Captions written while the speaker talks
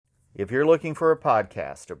If you're looking for a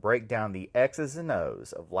podcast to break down the X's and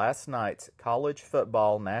O's of last night's college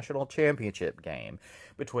football national championship game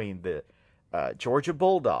between the Georgia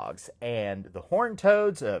Bulldogs and the Horned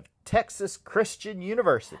Toads of Texas Christian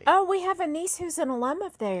University. Oh, we have a niece who's an alum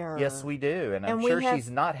of there. Yes, we do, and I'm And sure she's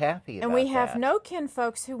not happy about that. And we have no kin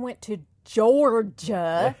folks who went to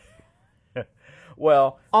Georgia.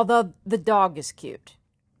 Well, although the dog is cute.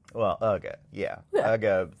 Well, Ugga, yeah.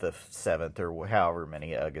 Ugga the 7th or however many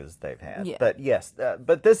Uggas they've had. Yeah. But yes,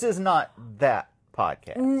 but this is not that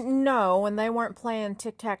podcast. No, and they weren't playing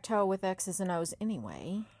tic-tac-toe with X's and O's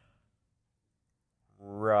anyway.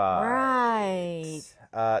 Right.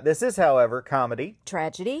 This is, however, comedy,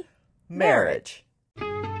 tragedy, marriage.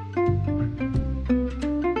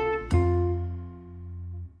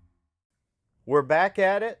 We're back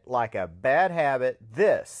at it like a bad habit.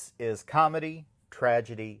 This is comedy,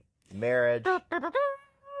 tragedy, marriage. A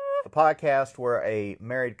podcast where a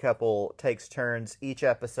married couple takes turns each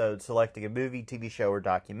episode selecting a movie, TV show, or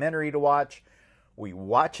documentary to watch. We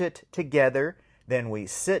watch it together. Then we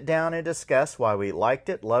sit down and discuss why we liked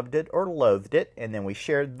it, loved it, or loathed it, and then we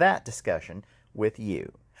share that discussion with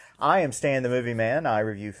you. I am Stan the Movie Man. I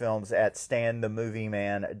review films at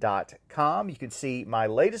stanthemovieman.com. You can see my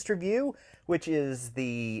latest review, which is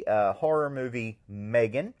the horror movie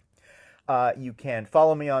Megan. You can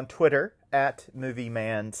follow me on Twitter at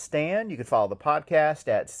MovieManStan. You can follow the podcast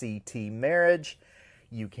at CTMarriage.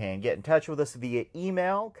 You can get in touch with us via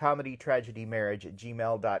email,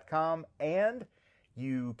 comedytragedymarriage@gmail.com, and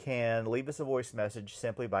you can leave us a voice message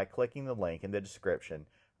simply by clicking the link in the description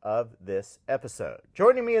of this episode.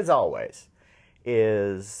 Joining me as always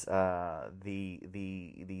is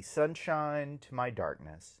the sunshine to my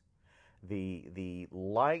darkness, the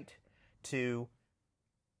light to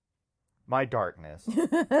my darkness. I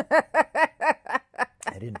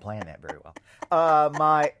didn't plan that very well.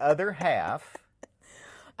 My other half.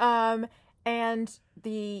 And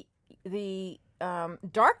the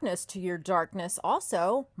darkness to your darkness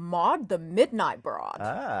also, Maud the Midnight Broad.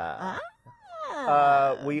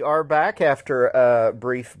 We are back after a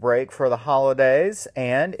brief break for the holidays,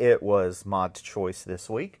 and it was Maud's choice this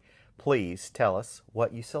week. Please tell us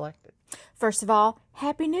what you selected. First of all,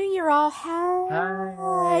 Happy New Year, all.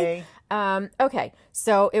 Hi. Okay,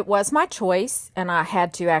 so it was my choice, and I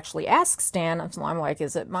had to actually ask Stan. I'm like,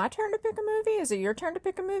 is it my turn to pick a movie? Is it your turn to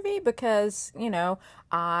pick a movie? Because,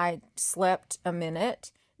 I slept a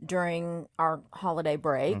minute during our holiday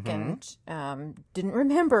break and didn't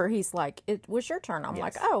remember. He's like, it was your turn. I'm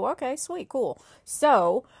like, oh, okay, sweet, cool.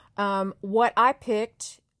 So what I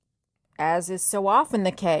picked, as is so often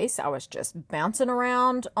the case, I was just bouncing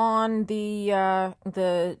around on the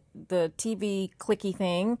TV clicky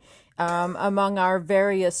thing among our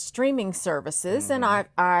various streaming services, and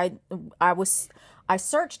I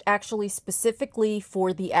searched actually specifically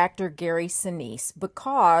for the actor Gary Sinise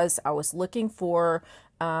because I was looking for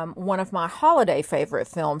one of my holiday favorite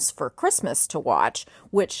films for Christmas to watch,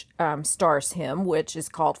 which stars him, which is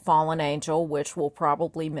called Fallen Angel, which we'll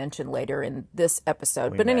probably mention later in this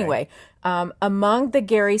episode. Anyway, among the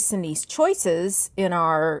Gary Sinise choices in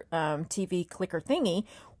our TV clicker thingy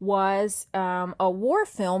was a war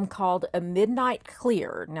film called A Midnight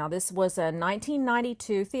Clear. Now, this was a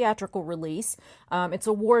 1992 theatrical release. It's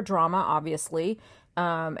a war drama, obviously.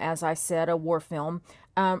 As I said, a war film.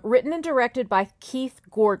 Written and directed by Keith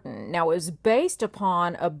Gordon. Now, it was based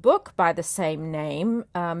upon a book by the same name,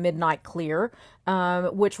 Midnight Clear,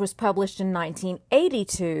 which was published in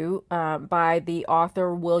 1982 by the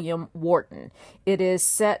author William Wharton. It is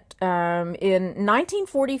set in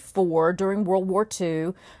 1944 during World War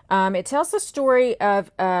II. It tells the story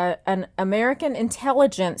of an American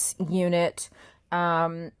intelligence unit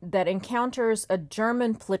that encounters a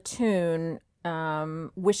German platoon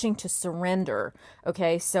wishing to surrender.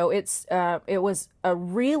 Okay, so it was a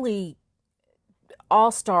really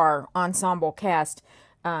all-star ensemble cast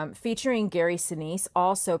featuring Gary Sinise,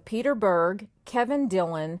 also Peter Berg, Kevin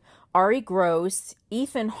Dillon, Ari Gross,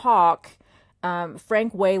 Ethan Hawke,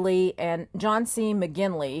 Frank Whaley, and John C.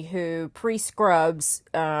 McGinley, who pre-Scrubs,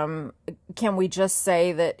 can we just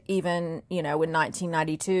say that even, in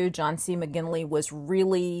 1992, John C. McGinley was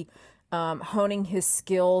really honing his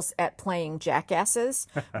skills at playing jackasses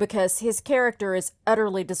because his character is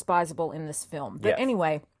utterly despisable in this film. But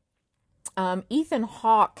anyway, Ethan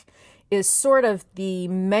Hawke is sort of the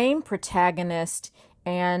main protagonist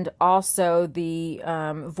and also the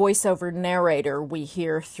voiceover narrator we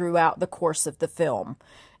hear throughout the course of the film.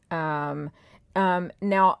 Now,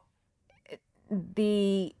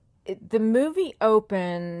 the movie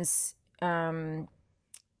opens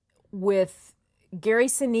with Gary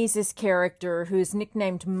Sinise's character, who is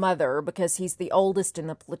nicknamed Mother because he's the oldest in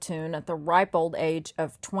the platoon at the ripe old age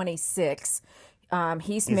of 26.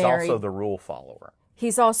 He's married. Also the rule follower.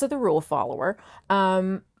 He's also the rule follower.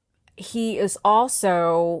 He is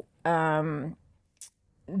also the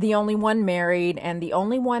only one married and the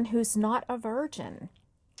only one who's not a virgin.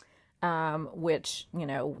 Which,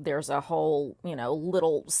 there's a whole,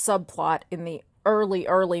 little subplot in the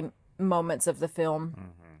early moments of the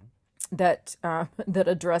film that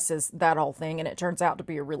addresses that whole thing, and it turns out to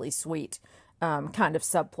be a really sweet kind of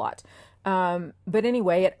subplot. But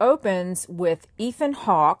anyway, it opens with Ethan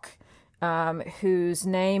Hawke, whose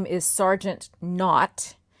name is Sergeant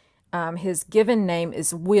Knott. His given name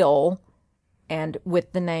is Will, and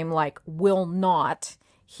with the name like Will Not,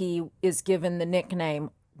 he is given the nickname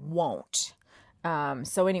Won't.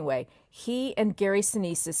 So anyway, he and Gary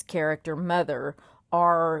Sinise's character, Mother,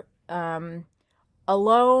 are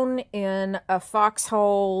alone in a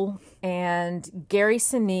foxhole, and Gary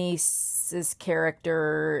Sinise's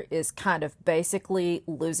character is kind of basically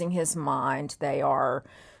losing his mind. They are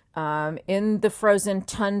in the frozen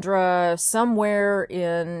tundra somewhere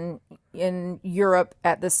in Europe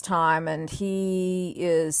at this time, and he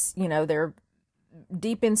is, they're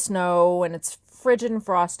deep in snow and it's frigid and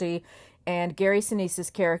frosty, and Gary Sinise's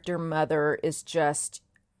character Mother is just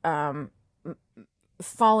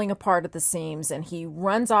falling apart at the seams, and he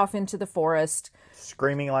runs off into the forest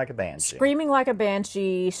screaming like a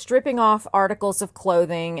banshee, stripping off articles of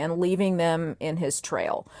clothing and leaving them in his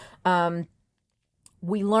trail.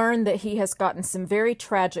 We learn that he has gotten some very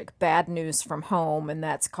tragic bad news from home, and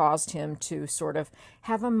that's caused him to sort of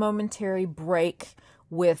have a momentary break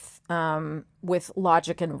with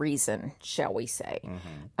logic and reason, shall we say.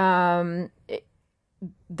 The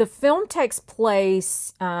film takes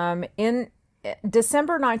place in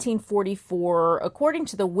December 1944. According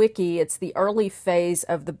to the wiki, it's the early phase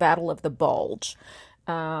of the Battle of the Bulge.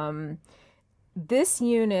 This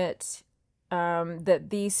unit that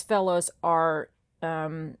these fellows are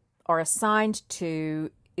assigned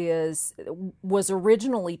to was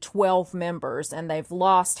originally 12 members, and they've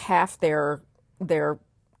lost half their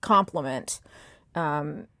complement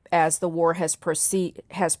as the war has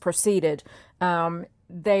proceeded.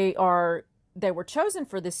 They were chosen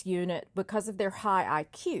for this unit because of their high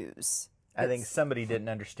IQs. I think somebody didn't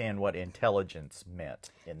understand what intelligence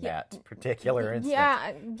meant in that particular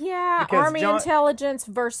instance. Yeah. Army intelligence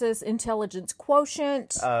versus intelligence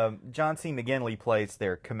quotient. John C. McGinley plays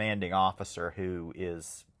their commanding officer, who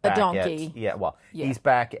is a donkey. He's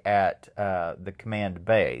back at the command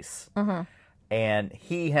base, and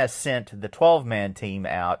he has sent the 12-man team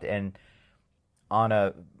out and on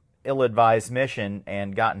a ill-advised mission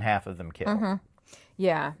and gotten half of them killed.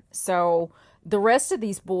 Yeah. So the rest of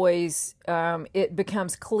these boys, it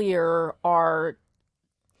becomes clear,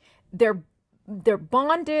 they're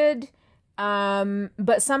bonded,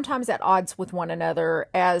 but sometimes at odds with one another,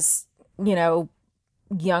 as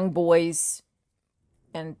young boys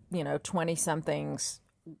and 20-somethings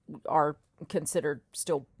are considered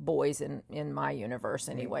still boys in my universe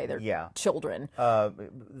anyway. They're children.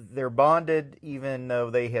 They're bonded even though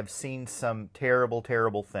they have seen some terrible,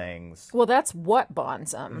 terrible things. Well, that's what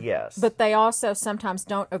bonds them. Yes. But they also sometimes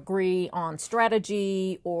don't agree on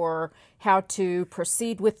strategy or how to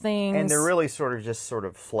proceed with things. And they're really sort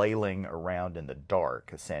of flailing around in the dark,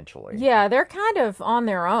 essentially. Yeah, they're kind of on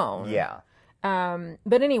their own. Yeah.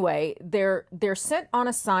 But anyway, they're sent on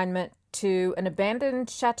assignment to an abandoned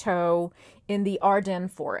chateau in the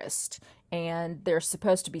Ardennes forest, and they're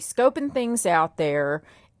supposed to be scoping things out there.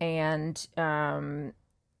 And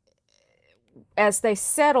as they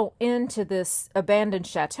settle into this abandoned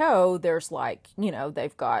chateau, there's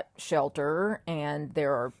they've got shelter, and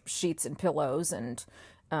there are sheets and pillows and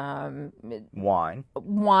wine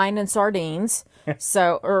and sardines,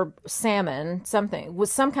 or salmon, something with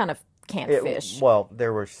some kind of canned fish. Well,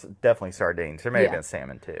 there were definitely sardines. There may have been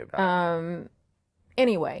salmon too.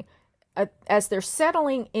 Anyway, as they're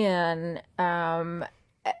settling in,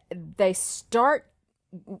 they start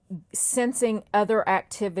sensing other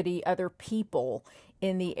activity, other people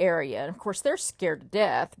in the area. And of course, they're scared to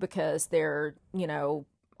death because they're,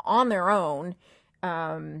 on their own,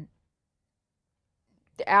 out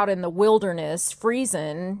in the wilderness,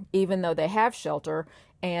 freezing, even though they have shelter.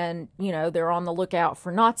 And, they're on the lookout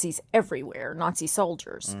for Nazis everywhere, Nazi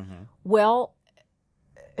soldiers. Well,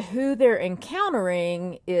 who they're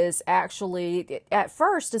encountering is actually, at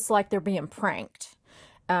first, it's like they're being pranked.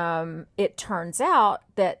 It turns out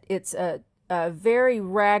that it's a very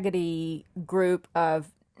raggedy group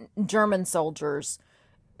of German soldiers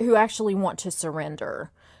who actually want to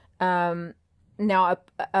surrender. Now,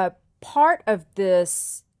 a part of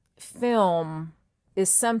this film is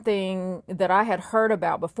something that I had heard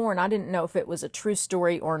about before, and I didn't know if it was a true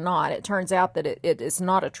story or not. It turns out that it is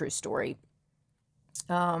not a true story.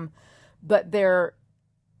 But their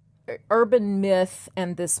urban myth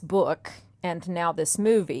and this book, and now this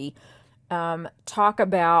movie, talk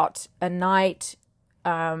about a night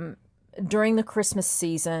during the Christmas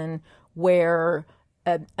season where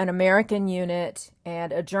an American unit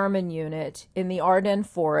and a German unit in the Ardennes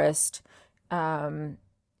forest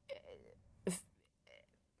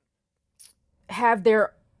have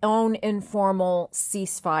their own informal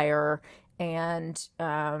ceasefire and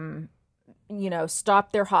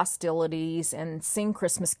stop their hostilities and sing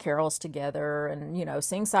Christmas carols together and,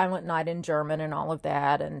 sing Silent Night in German and all of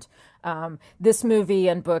that. And this movie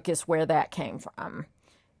and book is where that came from,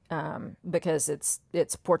 because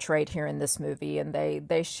it's portrayed here in this movie, and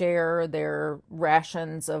they share their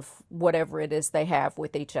rations of whatever it is they have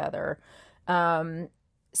with each other.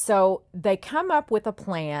 So they come up with a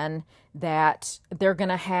plan that they're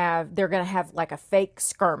gonna have like a fake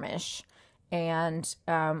skirmish and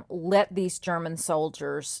let these German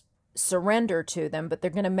soldiers surrender to them, but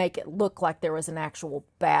they're going to make it look like there was an actual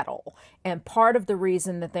battle. And part of the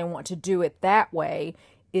reason that they want to do it that way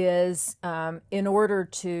is in order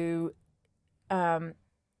to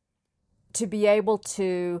be able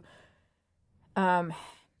to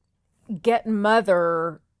get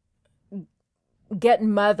mother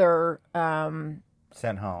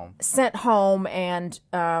sent home and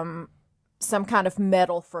some kind of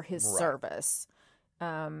medal for his service.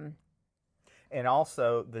 And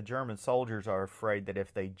also, the German soldiers are afraid that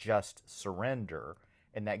if they just surrender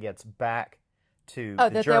and that gets back to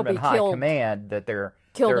the German high command, that their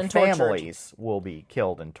families will be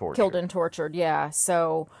killed and tortured. Yeah.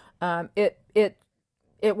 So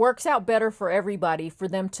it works out better for everybody for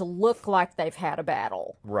them to look like they've had a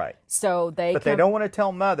battle. Right. So they don't want to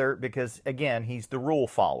tell Mother because, again, he's the rule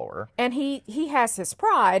follower. And he has his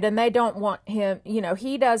pride, and they don't want him,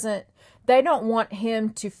 they don't want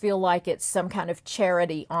him to feel like it's some kind of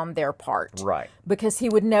charity on their part. Right. Because he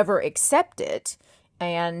would never accept it.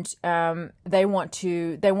 And they want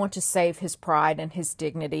to save his pride and his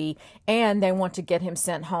dignity, and they want to get him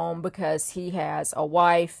sent home because he has a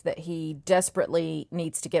wife that he desperately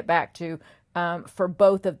needs to get back to, for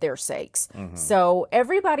both of their sakes. Mm-hmm. So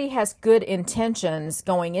everybody has good intentions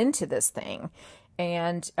going into this thing,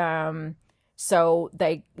 and so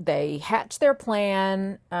they hatch their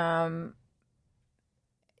plan.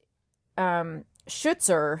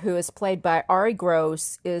 Schutzer, who is played by Ari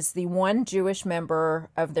Gross, is the one Jewish member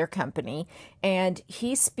of their company, and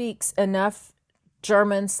he speaks enough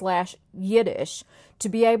German/Yiddish to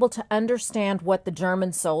be able to understand what the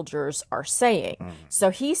German soldiers are saying. Mm. So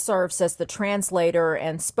he serves as the translator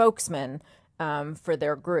and spokesman for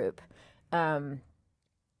their group.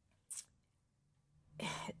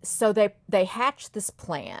 So they hatch this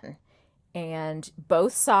plan. And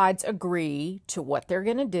both sides agree to what they're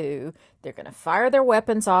going to do. They're going to fire their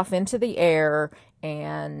weapons off into the air,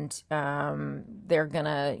 and they're going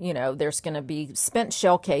to, there's going to be spent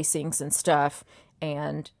shell casings and stuff,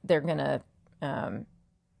 and they're going to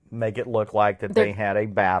make it look like that they had a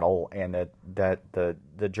battle and that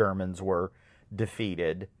the Germans were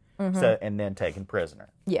defeated, mm-hmm. and then taken prisoner.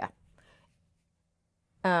 Yeah.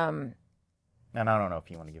 And I don't know if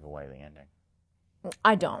you want to give away the ending.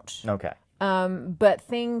 I don't. Okay. But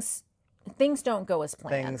things don't go as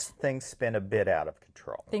planned. Things spin a bit out of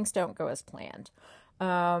control. Things don't go as planned.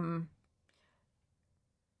 There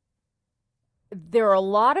are a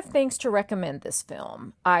lot of things to recommend this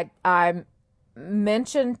film. I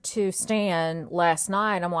mentioned to Stan last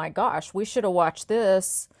night, I'm like, gosh, we should have watched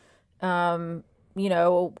this,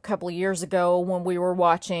 a couple of years ago when we were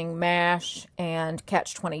watching MASH and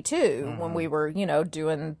Catch-22, mm-hmm. when we were,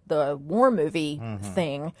 doing the war movie mm-hmm.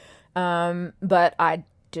 thing. But I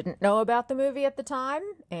didn't know about the movie at the time,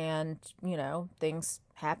 and, things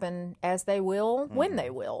happen as they will, mm-hmm. when they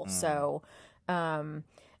will. Mm-hmm. So,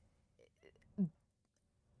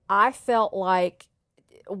 I felt like,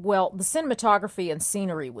 the cinematography and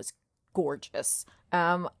scenery was gorgeous.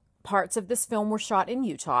 Parts of this film were shot in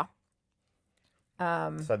Utah.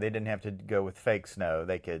 So they didn't have to go with fake snow.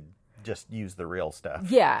 They could just use the real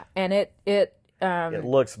stuff. Yeah, and it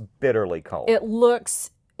looks bitterly cold.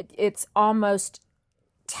 It's almost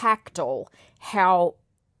tactile how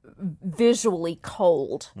visually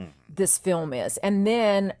cold this film is. And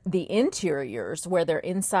then the interiors, where they're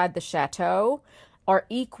inside the chateau, are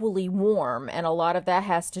equally warm, and a lot of that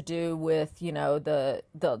has to do with, the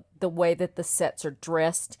way that the sets are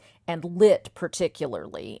dressed and lit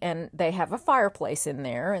particularly. And they have a fireplace in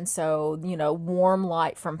there, and so, warm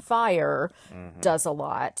light from fire does a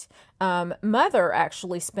lot. Mother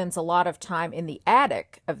actually spends a lot of time in the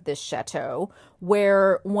attic of this chateau,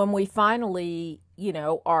 where when we finally,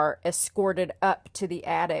 are escorted up to the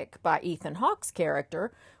attic by Ethan Hawke's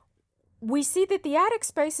character, we see that the attic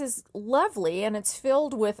space is lovely and it's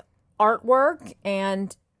filled with artwork,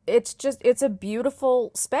 and it's a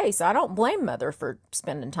beautiful space. I don't blame Mother for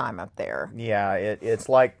spending time up there. Yeah, it's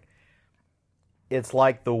like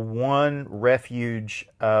the one refuge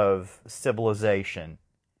of civilization,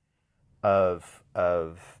 of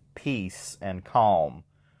peace and calm.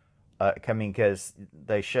 Because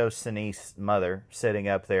they show Sinise Mother sitting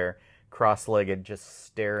up there, cross-legged, just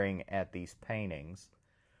staring at these paintings.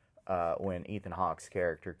 When Ethan Hawke's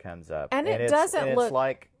character comes up, and it doesn't look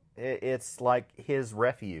like it's like his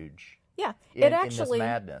refuge. Yeah, in this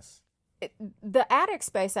madness. The attic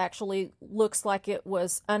space actually looks like it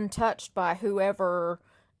was untouched by whoever,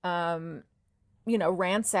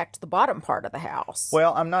 ransacked the bottom part of the house.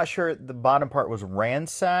 Well, I'm not sure the bottom part was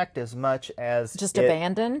ransacked as much as just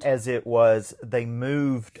abandoned. As it was, they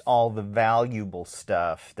moved all the valuable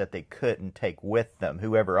stuff that they couldn't take with them.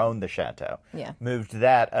 Whoever owned the chateau, moved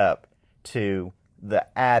that up to the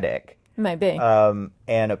attic. Maybe. And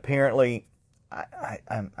apparently,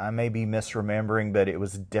 I may be misremembering, but it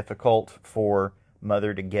was difficult for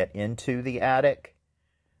Mother to get into the attic.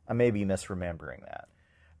 I may be misremembering that.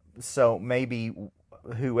 So maybe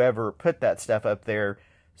whoever put that stuff up there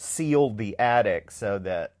sealed the attic so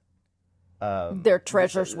that their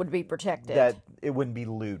treasures would be protected. That it wouldn't be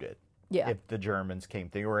looted. Yeah. If the Germans came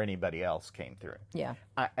through or anybody else came through. Yeah.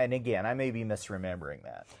 And again, I may be misremembering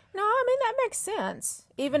that. No, I mean, that makes sense.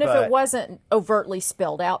 Even if it wasn't overtly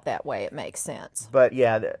spelled out that way, it makes sense. But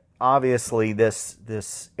yeah, obviously this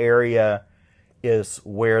area is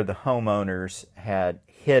where the homeowners had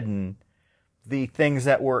hidden the things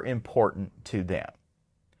that were important to them.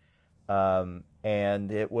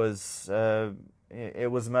 And it was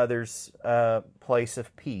Mother's place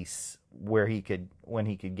of peace when he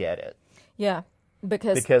could get it. Yeah,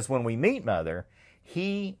 because when we meet Mother,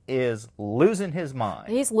 he is losing his mind.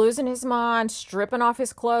 He's losing his mind, stripping off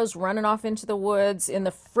his clothes, running off into the woods in the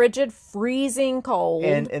frigid, freezing cold.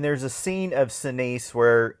 And there's a scene of Sinise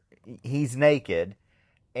where he's naked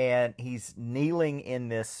and he's kneeling in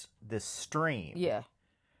this stream. Yeah.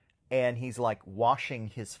 And he's like washing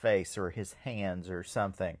his face or his hands or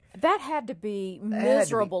something. That had to be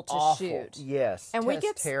miserable to shoot. Yes, and we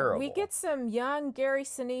get terrible. We get some young Gary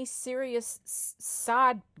Sinise serious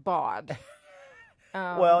side bod,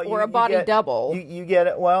 or a body double. You get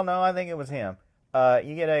it. Well, no, I think it was him.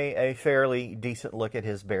 You get a fairly decent look at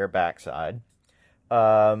his bare backside,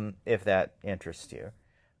 if that interests you.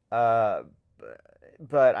 But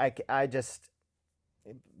I just,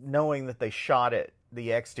 knowing that they shot it,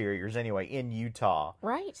 the exteriors anyway in Utah,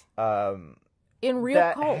 right? In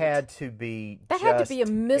real cold, that had to be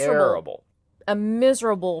a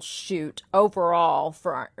miserable, shoot overall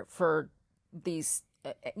for these,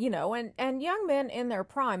 and young men in their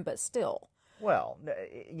prime, but still. Well,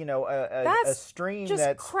 a stream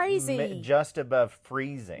that's crazy, just above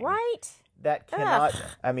freezing, right? That cannot. Ugh.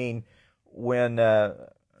 I mean, when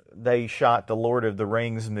they shot the Lord of the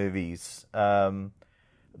Rings movies,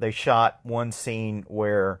 they shot one scene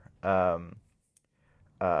where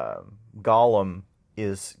Gollum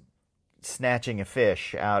is snatching a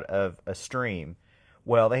fish out of a stream.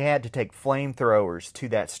 Well, they had to take flamethrowers to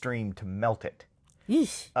that stream to melt it.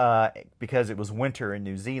 Because it was winter in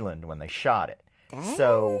New Zealand when they shot it. Dang.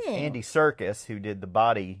 So Andy Serkis, who did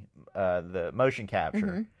the motion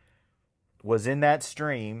capture, was in that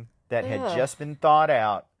stream that had just been thawed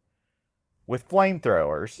out with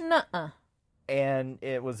flamethrowers. Nuh-uh. And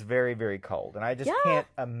it was very, very cold. And I just can't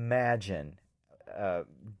imagine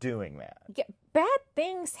doing that. Yeah, bad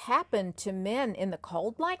things happen to men in the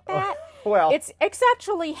cold like that. Well, it's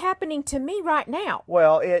actually happening to me right now.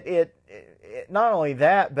 Well, it not only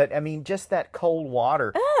that, but I mean, just that cold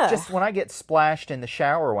water. Just when I get splashed in the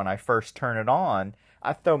shower when I first turn it on,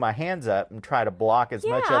 I throw my hands up and try to block as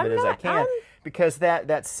much of it as I can. Because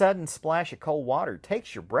that sudden splash of cold water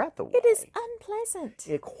takes your breath away. It is unpleasant.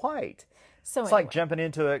 So it's like jumping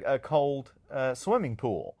into a cold swimming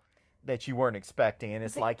pool that you weren't expecting, and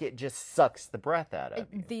it's like it just sucks the breath out of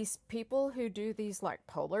you. These people who do these like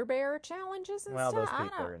polar bear challenges and stuff, those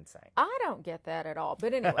people are insane. I don't get that at all.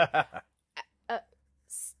 But anyway,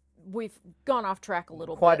 we've gone off track a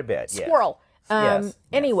little bit. Quite a bit, Squirrel. Yes.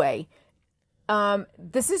 Anyway,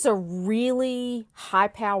 This is a really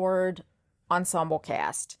high-powered ensemble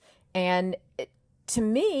cast, and to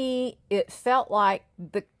me, it felt like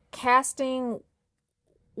the casting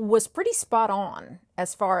was pretty spot on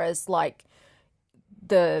as far as like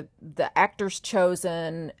the actors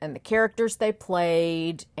chosen and the characters they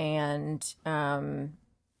played, and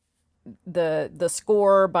the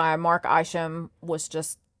score by Mark Isham was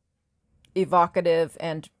just evocative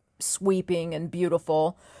and sweeping and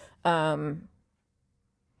beautiful. So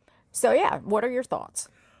yeah, what are your thoughts?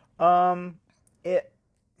 It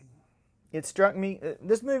struck me.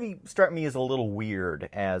 This movie struck me as a little weird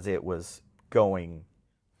as it was going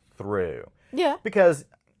through. Yeah. Because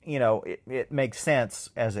it makes sense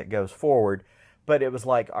as it goes forward, but it was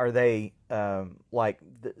like, are they like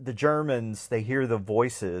the Germans? They hear the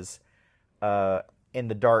voices in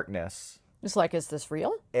the darkness. It's like, is this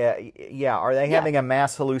real? Yeah. Are they having a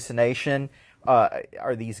mass hallucination?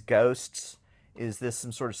 Are these ghosts? Is this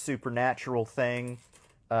some sort of supernatural thing?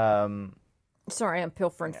 Sorry, I'm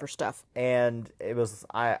pilfering for stuff. And it was,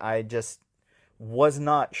 I just was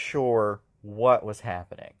not sure what was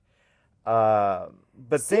happening.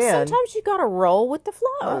 But See, then sometimes you gotta roll with the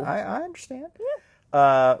flow. I understand.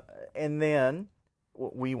 Yeah. And then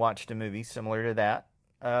we watched a movie similar to that,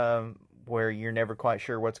 where you're never quite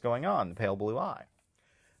sure what's going on, The Pale Blue Eye,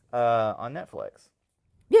 on Netflix.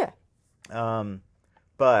 Yeah.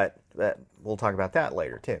 But we'll talk about that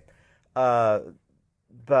later too.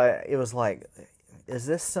 But it was like, is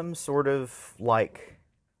this some sort of like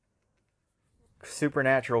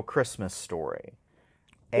supernatural Christmas story?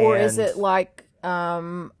 Or is it like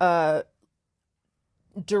a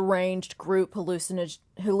deranged group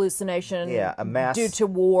hallucination a mass, due to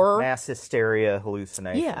war? Mass hysteria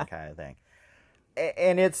hallucination kind of thing.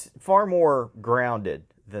 And it's far more grounded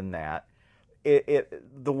than that.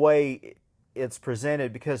 The way it's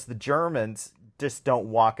presented, because the Germans just don't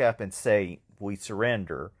walk up and say, we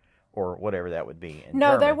surrender, or whatever that would be in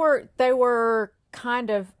No, German. they were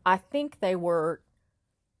kind of, I think they were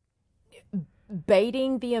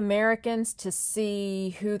baiting the Americans to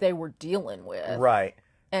see who they were dealing with. Right.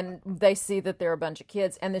 And they see that they're a bunch of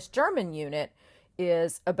kids. And this German unit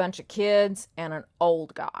is a bunch of kids and an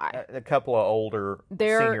old guy. A couple of older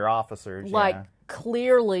senior officers. Like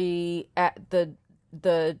clearly at the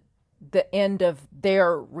end of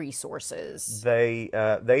their resources. They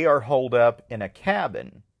are holed up in a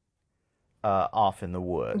cabin off in the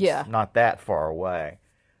woods. Yeah. Not that far away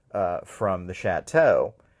from the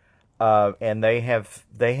chateau. And they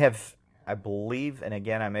have, I believe, and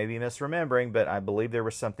again, I may be misremembering, but I believe there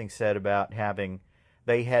was something said about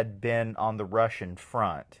they had been on the Russian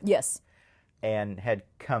front. Yes. And had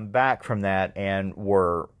come back from that and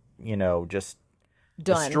were, just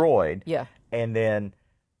done. Destroyed. Yeah. And then,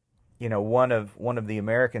 one of the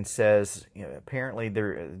Americans says, apparently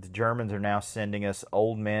the Germans are now sending us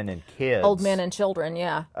old men and kids. Old men and children,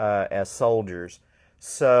 yeah. As soldiers.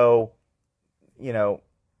 So,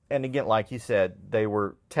 and again, like you said, they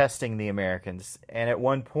were testing the Americans. And at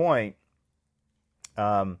one point,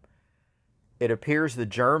 it appears the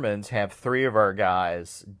Germans have 3 of our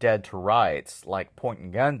guys dead to rights, like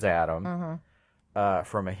pointing guns at them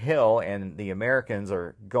from a hill. And the Americans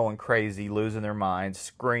are going crazy, losing their minds,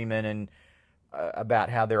 screaming and about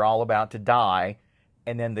how they're all about to die.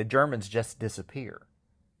 And then the Germans just disappear.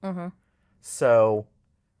 Mm-hmm. So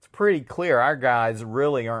it's pretty clear our guys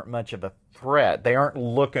really aren't much of a threat. They aren't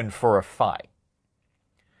looking for a fight.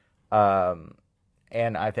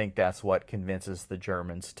 And I think that's what convinces the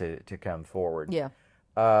Germans to come forward. Yeah.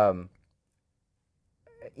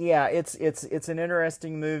 Yeah, it's an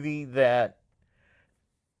interesting movie that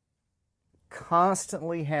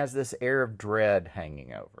constantly has this air of dread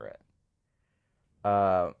hanging over it.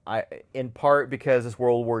 In part because it's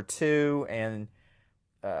World War II, and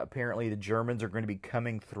apparently the Germans are going to be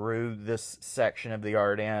coming through this section of the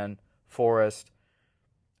Ardennes forest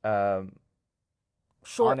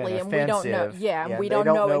shortly, and we don't know. Yeah, we don't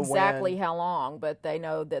know exactly how long, but they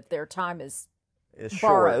know that their time is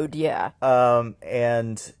borrowed. Short. Yeah.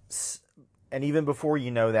 And even before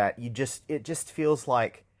you know that, it just feels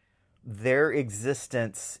like their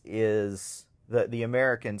existence is the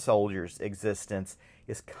American soldiers' existence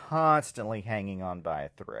is constantly hanging on by a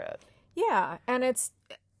thread. Yeah, and it's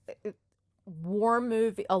war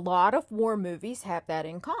movie. A lot of war movies have that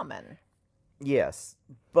in common. Yes,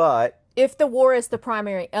 but if the war is the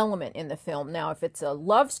primary element in the film, now if it's a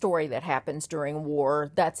love story that happens during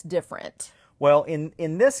war, that's different. Well,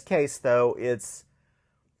 in this case, though, it's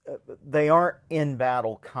they aren't in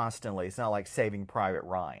battle constantly. It's not like Saving Private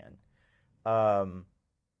Ryan,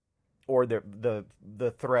 or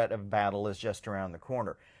the threat of battle is just around the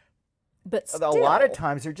corner. But A lot of still,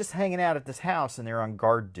 times they're just hanging out at this house and they're on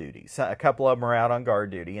guard duty. So a couple of them are out on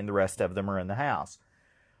guard duty and the rest of them are in the house.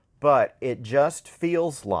 But it just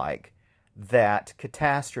feels like that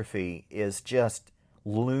catastrophe is just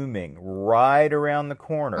looming right around the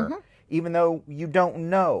corner, even though you don't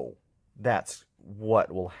know that's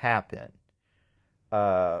what will happen.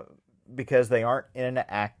 Because they aren't in an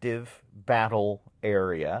active battle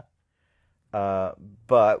area.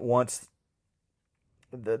 But once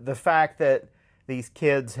the fact that these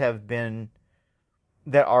kids have been,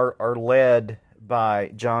 that are led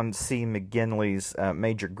by John C. McGinley's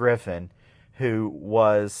Major Griffin, who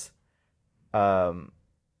was a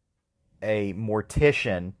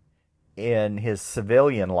mortician in his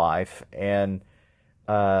civilian life, and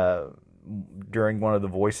during one of the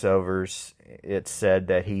voiceovers, it said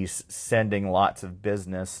that he's sending lots of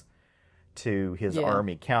business to his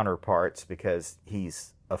army counterparts because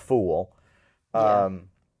he's a fool. And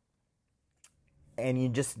you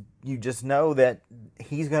just know that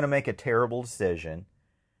he's going to make a terrible decision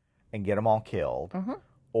and get them all killed,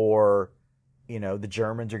 or the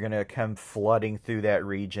Germans are going to come flooding through that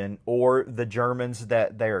region, or the Germans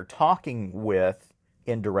that they're talking with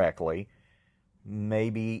indirectly,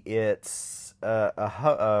 maybe it's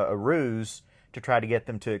a ruse to try to get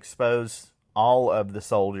them to expose all of the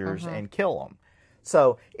soldiers and kill them.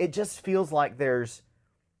 So it just feels like there's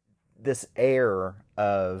this air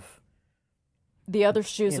of the other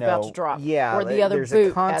shoe's about to drop. Yeah, or the other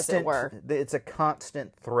boot, as it were. It's a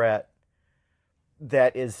constant threat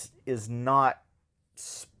that is not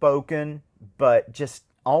spoken, but just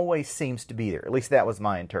always seems to be there. At least that was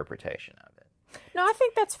my interpretation of it. No, I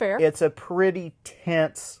think that's fair. It's a pretty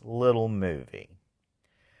tense little movie.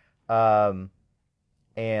 And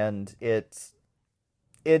it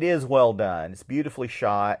is well done. It's beautifully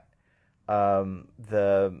shot.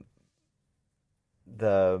 The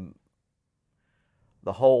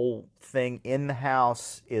whole thing in the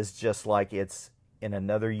house is just like it's in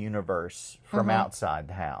another universe from outside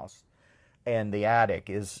the house. And the attic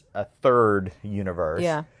is a third universe.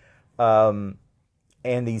 Yeah.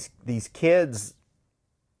 And these kids,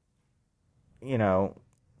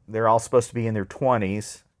 they're all supposed to be in their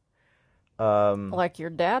 20s. Like your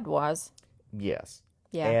dad was. Yes.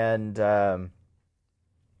 Yeah. And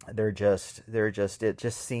it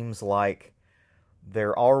just seems like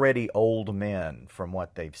they're already old men from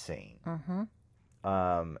what they've seen.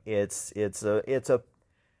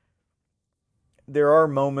 There are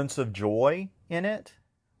moments of joy in it,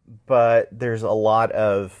 but there's a lot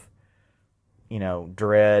of,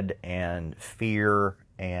 dread and fear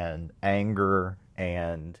and anger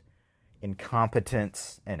and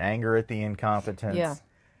incompetence and anger at the incompetence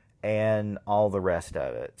and all the rest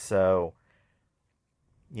of it. So,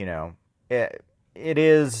 it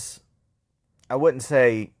is, I wouldn't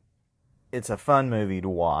say it's a fun movie to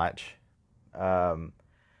watch,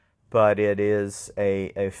 but it is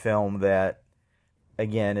a film that,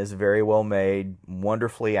 again, is very well made,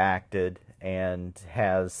 wonderfully acted, and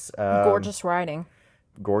has gorgeous writing.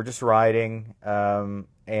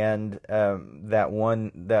 And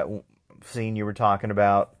that scene you were talking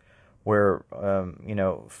about, where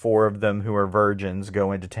 4 of them who are virgins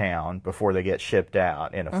go into town before they get shipped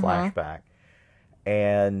out in a flashback,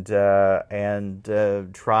 and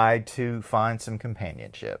try to find some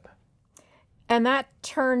companionship. And that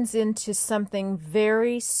turns into something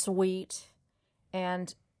very sweet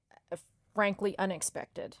and frankly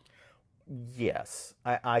unexpected. Yes.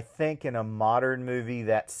 I think in a modern movie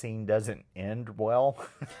that scene doesn't end well.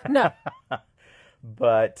 No.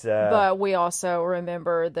 But we also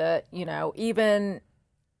remember that, even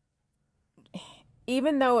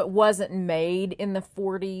though it wasn't made in the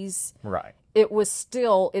 40s, right. it's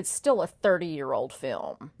still a 30-year-old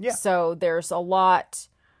film. Yeah. So there's a lot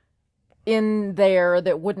in there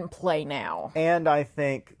that wouldn't play now. And I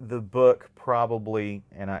think the book probably,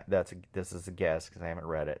 and this is a guess because I haven't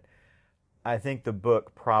read it, I think the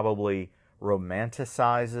book probably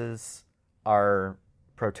romanticizes our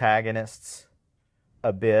protagonists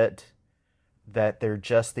a bit, that they're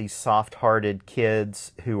just these soft-hearted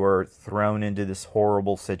kids who are thrown into this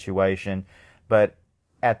horrible situation, but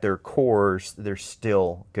at their cores, they're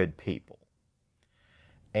still good people.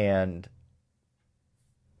 And,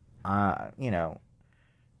 having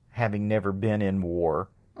never been in war,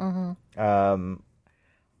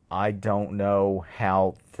 I don't know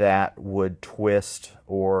how that would twist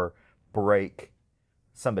or break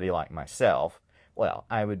somebody like myself. Well,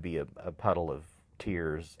 I would be a puddle of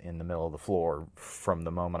tears in the middle of the floor from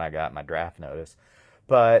the moment I got my draft notice.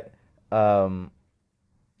 But these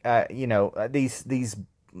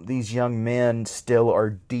young men still are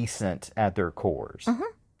decent at their cores.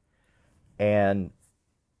 And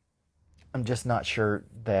I'm just not sure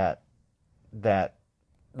that that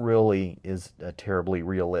really is a terribly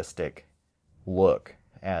realistic look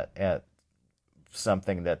at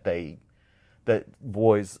something that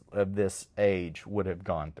boys of this age would have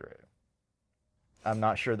gone through. I'm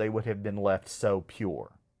not sure they would have been left so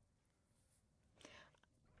pure.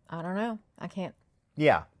 I don't know. I can't.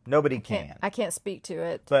 Yeah, nobody can. I can't speak to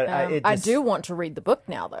it. But I do want to read the book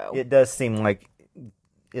now, though. It does seem like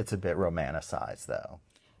it's a bit romanticized, though.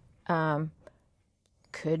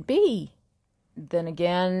 Could be. Then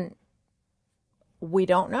again, we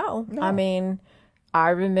don't know. No. I mean,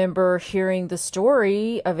 I remember hearing the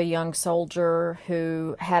story of a young soldier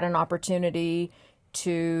who had an opportunity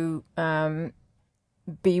to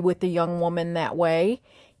be with a young woman that way.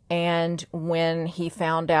 And when he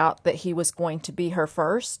found out that he was going to be her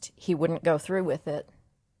first, he wouldn't go through with it.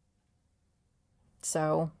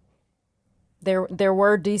 So there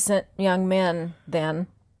were decent young men then.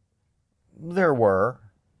 There were.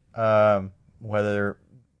 Whether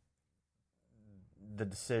the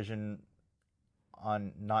decision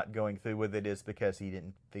on not going through with it is because he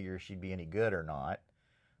didn't figure she'd be any good or not.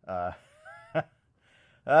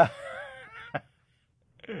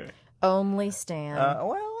 Only Stan.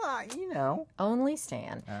 Only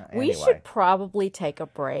Stan. Anyway. We should probably take a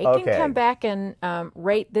break and come back and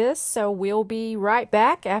rate this. So we'll be right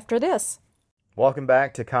back after this. Welcome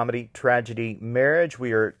back to Comedy, Tragedy, Marriage.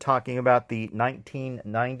 We are talking about the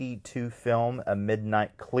 1992 film A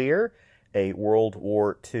Midnight Clear, a World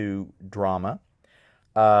War II drama.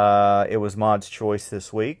 It was Maud's choice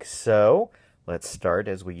this week, so let's start,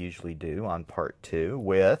 as we usually do, on part 2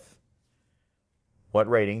 with what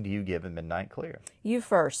rating do you give A Midnight Clear? You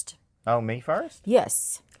first. Oh, me first?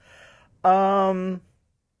 Yes. I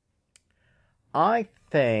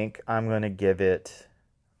think I'm going to give it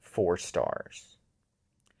 4 stars.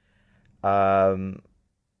 But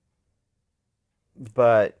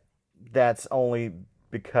that's only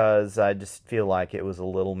because I just feel like it was a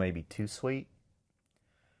little maybe too sweet.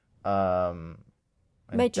 Made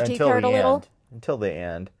your teeth hurt a little? Until the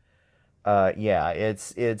end. Yeah,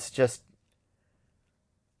 it's just,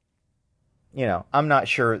 I'm not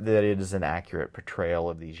sure that it is an accurate portrayal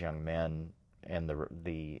of these young men and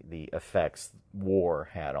the effects war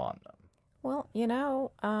had on them. Well,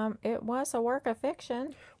 it was a work of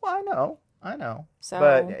fiction. Well, I know. So,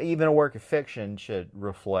 but even a work of fiction should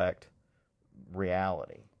reflect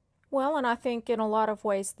reality. Well, and I think in a lot of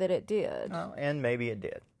ways that it did. Oh, and maybe it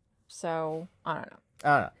did. So, I don't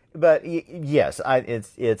know. But yes,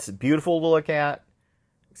 it's beautiful to look at,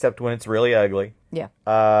 except when it's really ugly. Yeah.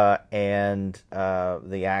 And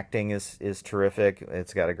the acting is terrific.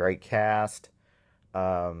 It's got a great cast.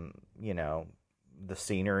 The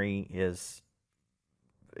scenery is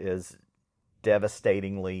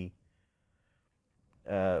devastatingly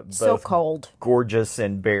so both cold, gorgeous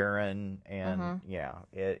and barren, and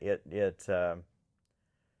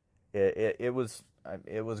it was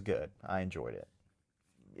good. I enjoyed it,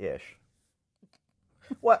 ish.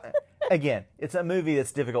 What again? It's a movie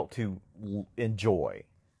that's difficult to enjoy.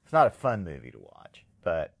 It's not a fun movie to watch,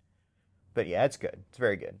 but yeah, it's good. It's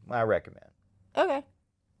very good. I recommend. Okay.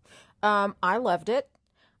 I loved it.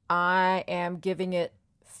 I am giving it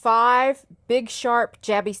 5 big, sharp,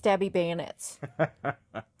 jabby, stabby bayonets.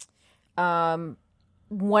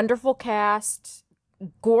 Wonderful cast,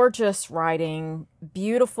 gorgeous writing,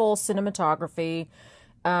 beautiful cinematography.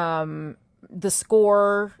 The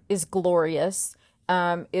score is glorious.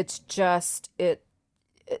 It's just, it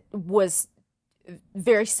was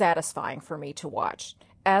very satisfying for me to watch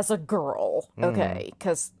as a girl. Okay,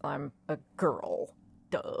 because I'm a girl.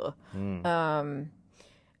 Duh.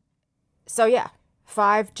 So yeah,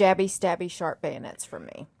 5 jabby, stabby, sharp bayonets from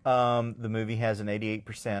me. The movie has an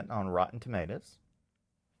 88% on Rotten Tomatoes.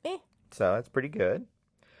 So that's pretty good.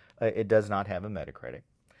 It does not have a Metacritic.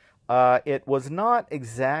 It was not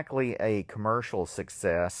exactly a commercial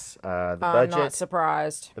success. I'm not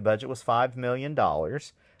surprised. The budget was $5 million,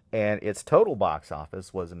 and its total box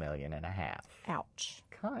office was $1.5 million. Ouch.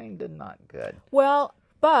 Kinda not good. Well,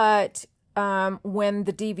 but when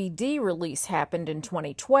the DVD release happened in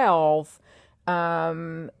 2012,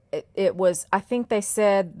 it was, I think they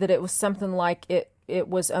said that it was something like it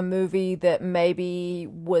was a movie that maybe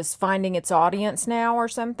was finding its audience now or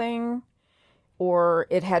something, or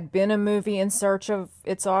it had been a movie in search of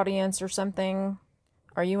its audience or something.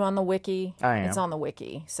 Are you on the wiki? I am. It's on the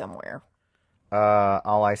wiki somewhere.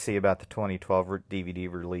 All I see about the 2012 DVD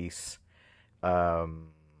release,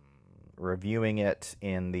 reviewing it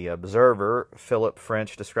in The Observer, Philip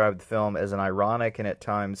French described the film as an ironic and at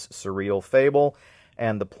times surreal fable,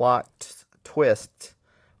 and the plot twist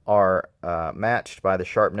are matched by the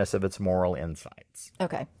sharpness of its moral insights.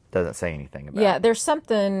 Okay. Doesn't say anything about Yeah, it. there's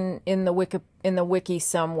something in the wiki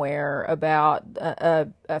somewhere about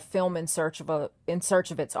a film in search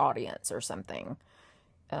of its audience or something.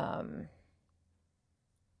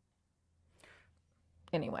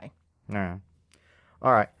 Anyway. Yeah.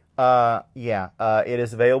 All right. It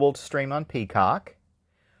is available to stream on Peacock.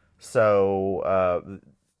 So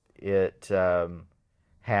it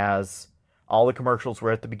has all the commercials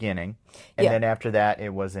were at the beginning, and then after that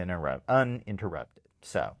it was uninterrupted.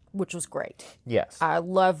 So, which was great. Yes. I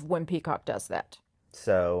love when Peacock does that.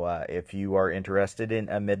 So if you are interested in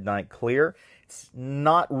A Midnight Clear, it's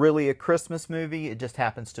not really a Christmas movie. It just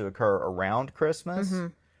happens to occur around Christmas.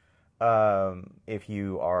 If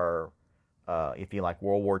you like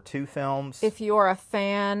World War II films. If you are a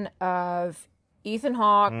fan of Ethan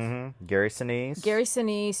Hawke, Gary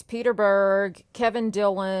Sinise, Peter Berg, Kevin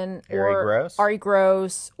Dillon, Ari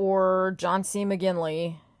Gross, or John C.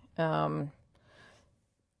 McGinley,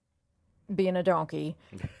 being a donkey.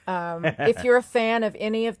 If you're a fan of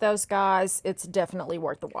any of those guys, it's definitely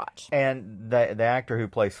worth the watch. And the actor who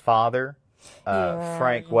plays Father,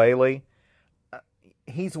 Frank Whaley,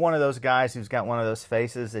 he's one of those guys who's got one of those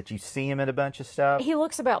faces that you see him in a bunch of stuff. He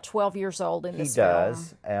looks about 12 years old in this film. He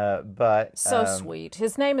does, but... So sweet.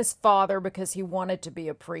 His name is Father because he wanted to be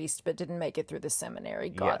a priest but didn't make it through the seminary.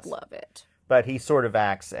 God love it. But he sort of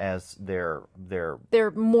acts as their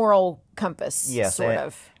moral compass, sort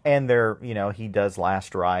of. And he does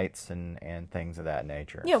last rites and things of that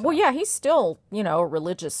nature. Yeah, well, he's still, a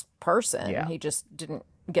religious person. Yeah. He just didn't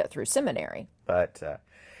get through seminary. But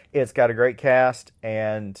it's got a great cast,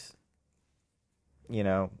 and,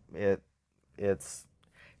 it's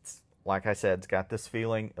like I said, it's got this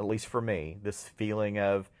feeling, at least for me, this feeling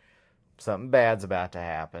of something bad's about to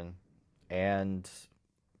happen. And...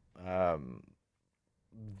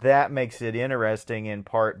 that makes it interesting in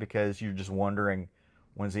part because you're just wondering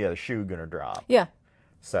when's the other shoe going to drop. Yeah.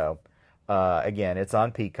 So, again, it's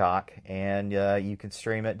on Peacock, and you can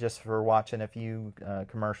stream it just for watching a few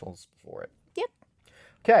commercials for it. Yep.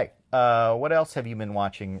 Okay. What else have you been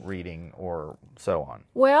watching, reading, or so on?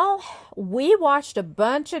 Well, we watched a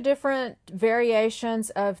bunch of different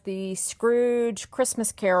variations of the Scrooge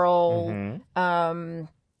Christmas Carol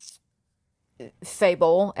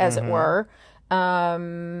fable, as it were.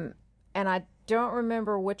 And I don't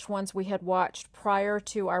remember which ones we had watched prior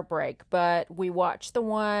to our break, but we watched the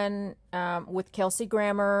one with Kelsey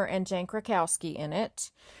Grammer and Jane Krakowski in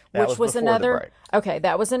it, which was another. Okay,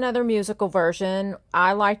 that was another musical version.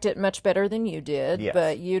 I liked it much better than you did,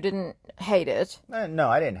 but you didn't hate it. No,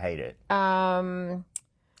 I didn't hate it.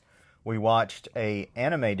 We watched a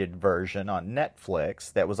animated version on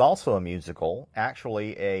Netflix that was also a musical,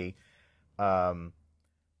 actually a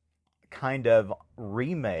kind of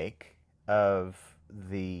remake of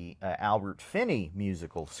the Albert Finney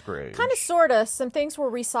musical Scrooge. Kind of, sort of. Some things were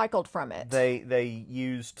recycled from it. They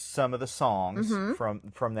used some of the songs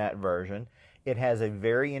from that version. It has a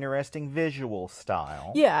very interesting visual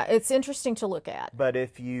style. Yeah, it's interesting to look at. But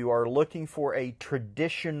if you are looking for a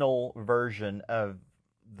traditional version of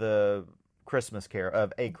the Christmas Carol,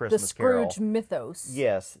 the Scrooge mythos.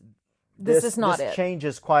 Yes. This is not it. This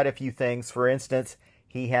changes quite a few things. For instance,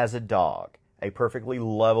 he has a dog, a perfectly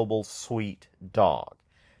lovable, sweet dog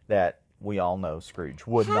that we all know Scrooge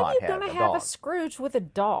would not have. How are you going to have a Scrooge with a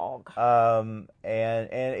dog? And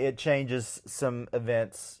it changes some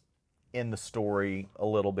events in the story a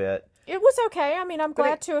little bit. It was okay. I mean, I'm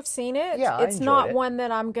glad to have seen it. Yeah, it's not one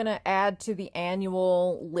that I'm going to add to the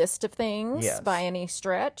annual list of things by any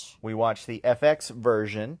stretch. We watched the FX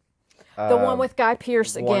version. The one with Guy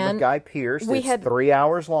Pearce again. The one with Guy Pearce. It's 3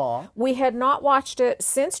 hours long. We had not watched it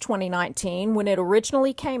since 2019 when it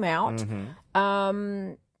originally came out.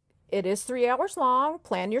 It is 3 hours long.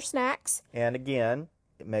 Plan your snacks. And again,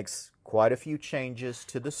 it makes quite a few changes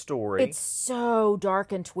to the story. It's so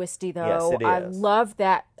dark and twisty, though. Yes, it is. I love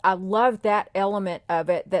that. I love that element of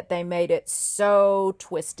it, that they made it so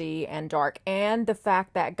twisty and dark, and the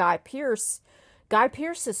fact that Guy Pearce's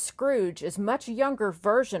Scrooge is a much younger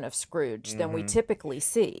version of Scrooge than we typically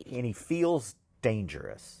see. And he feels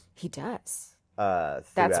dangerous. He does.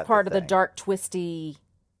 That's part of the dark, twisty.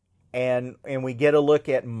 And we get a look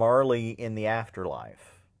at Marley in the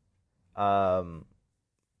afterlife,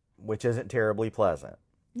 which isn't terribly pleasant.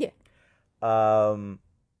 Yeah. And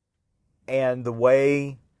the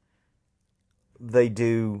way they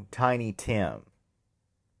do Tiny Tim,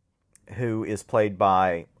 who is played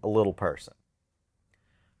by a little person.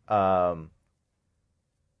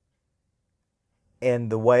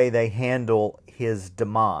 and the way they handle his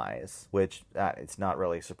demise, which it's not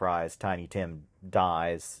really a surprise. Tiny Tim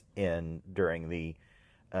dies during the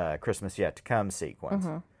Christmas Yet to Come sequence,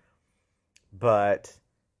 but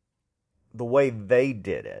the way they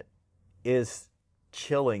did it is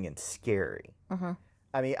chilling and scary.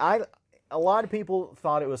 I mean, a lot of people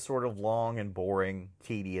thought it was sort of long and boring,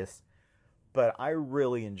 tedious, but I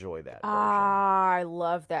really enjoy that version. I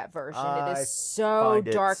love that version. It is so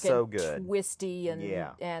dark so and good. twisty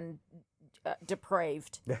and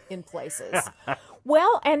depraved in places.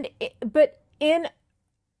 Well, but in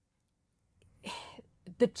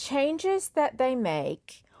the changes that they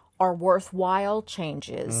make are worthwhile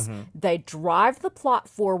changes. They drive the plot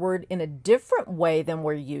forward in a different way than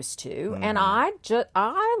we're used to, and I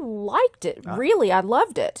liked it. Really, I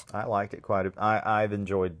loved it. I liked it quite a bit. I've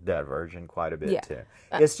enjoyed that version quite a bit too.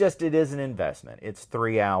 It's just it is an investment. It's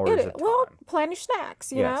 3 hours of time. Well, plan your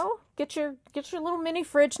snacks. You know, get your little mini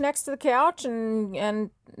fridge next to the couch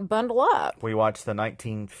and bundle up. We watched the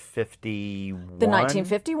 1951. The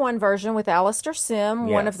 1951 version with Alistair Sim,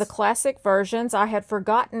 one of the classic versions. I had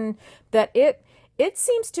forgotten that it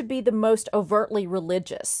seems to be the most overtly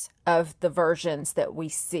religious of the versions that we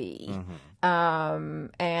see.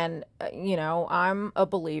 And, you know, I'm a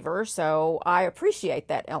believer, so I appreciate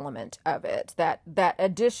that element of it, that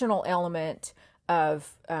additional element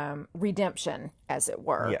of redemption, as it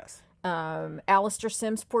were. Yes. Alistair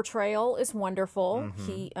Sim's portrayal is wonderful.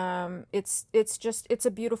 He, it's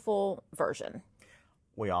a beautiful version.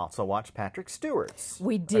 We also watched Patrick Stewart's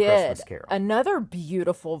We A did. Christmas Carol. Another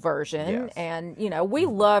beautiful version. Yes. And, you know, we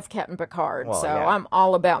love Captain Picard, Well, so yeah. I'm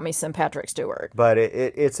all about me some Patrick Stewart. But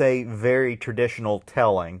it's a very traditional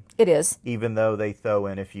telling, It is. even though they throw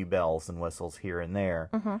in a few bells and whistles here and there.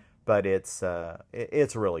 But it's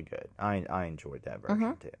really good. I enjoyed that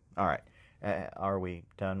version too. All right. Are we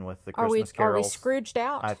done with the Christmas Are we carols? Scrooged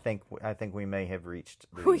out? I think we may have reached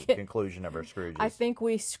the conclusion of our Scrooges. I think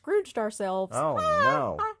we Scrooged ourselves.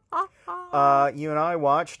 Oh no! You and I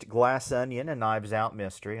watched Glass Onion: A Knives Out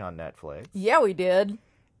Mystery on Netflix. Yeah, we did.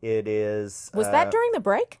 It is. Was that during the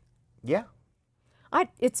break? Yeah.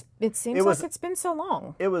 It seems like it's been so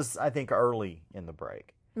long. It was, I think, early in the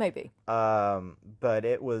break. Maybe. But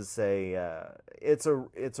it was it's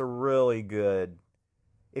a really good.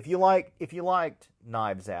 If you liked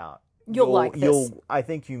Knives Out, You'll like this. I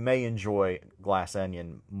think you may enjoy Glass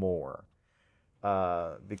Onion more,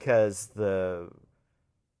 because the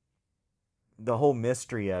whole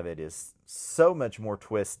mystery of it is so much more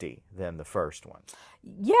twisty than the first one.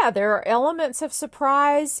 Yeah, there are elements of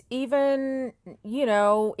surprise, even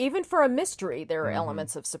for a mystery, there are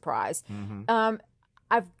elements of surprise.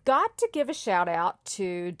 I've got to give a shout out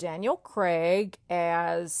to Daniel Craig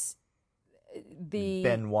as the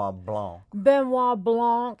Benoit Blanc. Benoit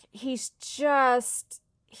Blanc. He's just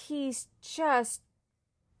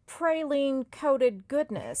praline coated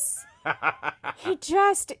goodness. He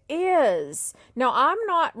just is. Now, I'm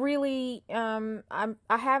not really I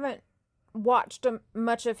haven't watched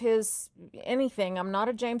much of his anything. I'm not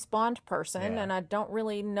a James Bond person, and I don't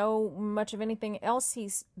really know much of anything else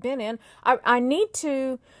he's been in. I need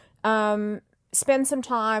to spend some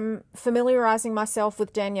time familiarizing myself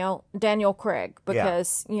with Daniel Craig,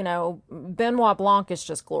 because Benoit Blanc is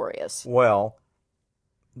just glorious. Well,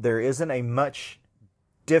 there isn't a much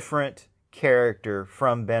different character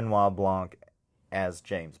from Benoit Blanc as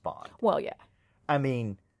James Bond. Well, yeah. I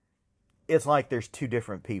mean, it's like there's two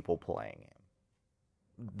different people playing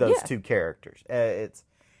him. Those two characters. It's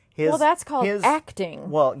his. Well, that's called acting.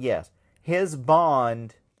 Well, yes, his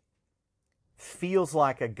Bond feels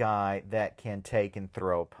like a guy that can take and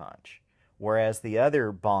throw a punch, whereas the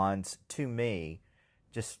other Bonds, to me,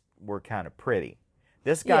 just were kind of pretty.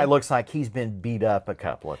 This guy looks like he's been beat up a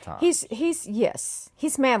couple of times.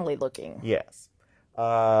 He's manly looking. Yes,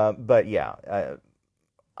 but yeah,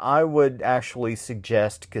 I would actually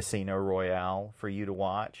suggest Casino Royale for you to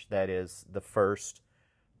watch. That is the first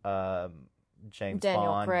James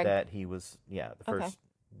Bond Craig. that he was. Yeah, the first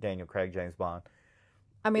Daniel Craig James Bond.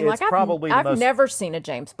 I mean, It's probably I've never seen a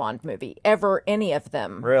James Bond movie, ever, any of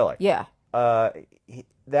them. Really? Yeah.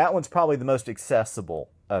 That one's probably the most accessible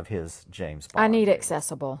of his James Bond. I need movies.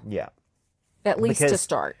 accessible. Yeah. At least to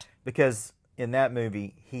start. Because in that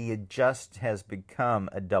movie, he has become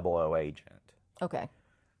a 00 agent. Okay.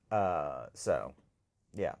 So,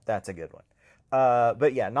 yeah, that's a good one.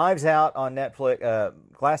 But yeah, Knives Out on Netflix.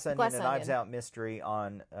 Glass Onion and Knives Out Mystery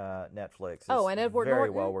on Netflix. Oh, and Edward very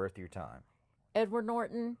Norton? well worth your time. Edward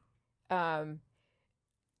Norton,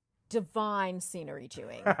 divine scenery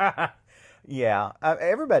chewing. Yeah,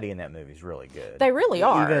 everybody in that movie is really good. They really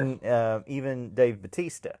are. Even Dave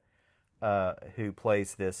Bautista. who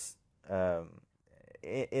plays this.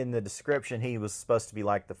 In the description, he was supposed to be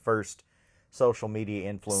like the first social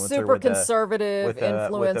media influencer, super conservative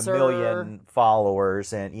influencer with 1 million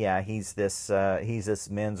followers, and yeah, he's this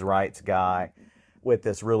men's rights guy with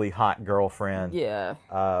this really hot girlfriend. Yeah,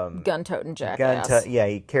 gun-toting jackass. Yeah,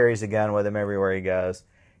 he carries a gun with him everywhere he goes.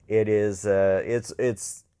 It is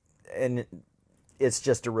it's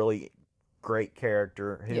just a really great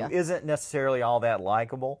character who isn't necessarily all that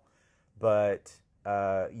likable, but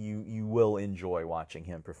you will enjoy watching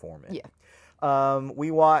him perform it. Yeah.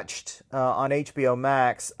 We watched on HBO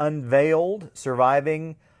Max Unveiled,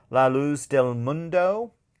 Surviving La Luz del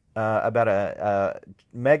Mundo, about a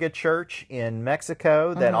mega church in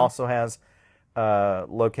Mexico that also has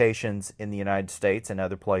locations in the United States and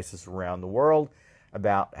other places around the world,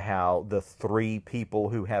 about how the 3 people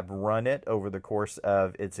who have run it over the course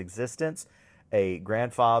of its existence, a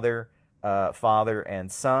grandfather, father, and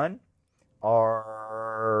son,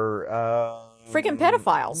 are freaking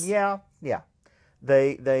pedophiles. Yeah.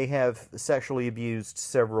 They have sexually abused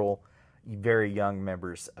several very young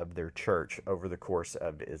members of their church over the course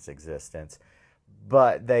of its existence.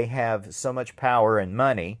 But they have so much power and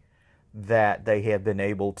money that they have been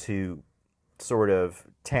able to sort of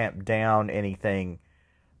tamp down anything,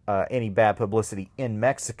 any bad publicity in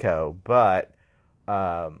Mexico. But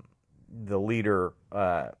the leader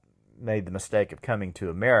made the mistake of coming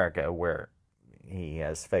to America, where he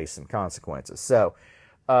has faced some consequences. So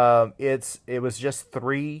it was just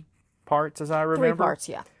 3 parts, as I remember. 3 parts,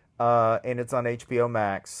 yeah. And it's on HBO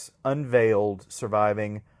Max. Unveiled,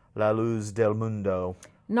 Surviving La Luz del Mundo.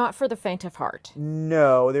 Not for the faint of heart.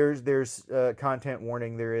 No, there's content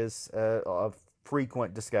warning. There is a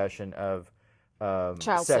frequent discussion of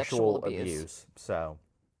child sexual abuse. So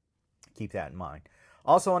keep that in mind.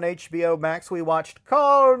 Also on HBO Max, we watched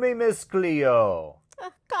Call Me Miss Cleo.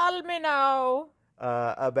 Call me now.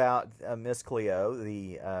 About Miss Cleo,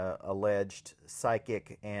 the alleged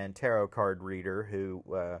psychic and tarot card reader who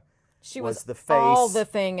she was the face, all the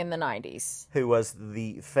thing in the 90s. Who was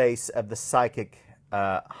the face of the psychic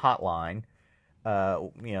hotline.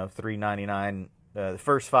 $3.99. The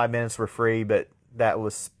first 5 minutes were free, but that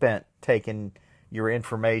was spent taking your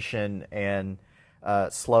information and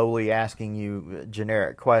slowly asking you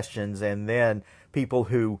generic questions, and then people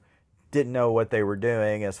who didn't know what they were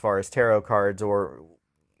doing as far as tarot cards, or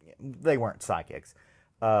they weren't psychics,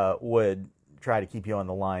 would try to keep you on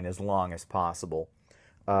the line as long as possible.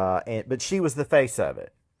 But she was the face of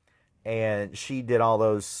it, and she did all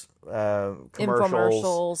those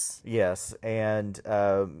commercials. Yes, and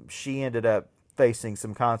she ended up facing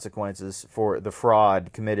some consequences for the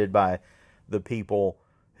fraud committed by the people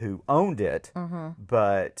who owned it. Mm-hmm.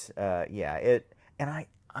 But and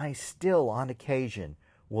I still on occasion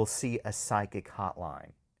will see a psychic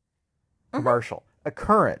hotline commercial, a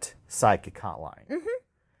current psychic hotline. Mm-hmm.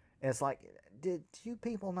 And it's like, did you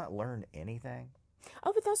people not learn anything?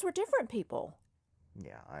 Oh, but those were different people.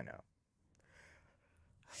 Yeah, I know.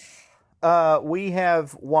 We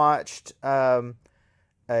have watched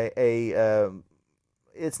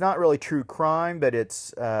it's not really true crime, but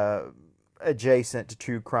it's adjacent to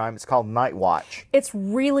true crime. It's called Night Watch. It's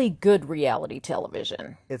really good reality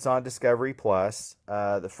television. It's on Discovery Plus.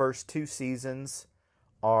 The first 2 seasons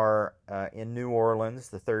are in New Orleans.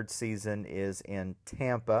 The 3rd season is in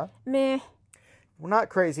Tampa. Meh. We're not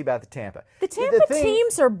crazy about the Tampa. The Tampa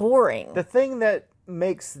teams are boring. The thing that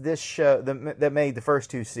makes this show, that made the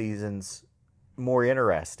first 2 seasons more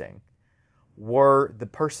interesting, were the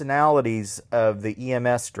personalities of the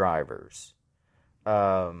EMS drivers,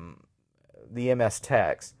 the EMS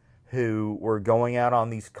techs, who were going out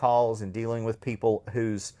on these calls and dealing with people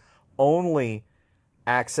whose only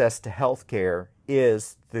access to health care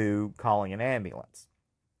is through calling an ambulance.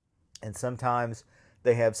 And sometimes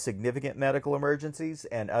they have significant medical emergencies,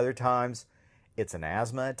 and other times it's an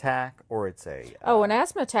asthma attack, or it's a... an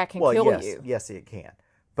asthma attack can kill you. Yes, it can.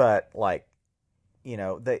 But,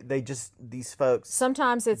 they just, these folks...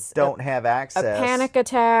 Sometimes it's... don't have access... a panic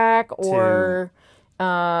attack, or,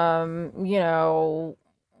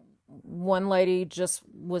 one lady just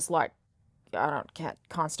was like,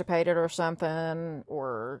 constipated or something,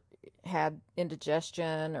 or had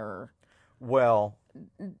indigestion, or... Well...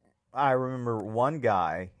 I remember one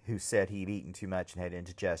guy who said he'd eaten too much and had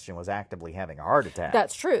indigestion was actively having a heart attack.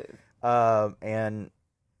 That's true. And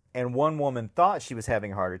one woman thought she was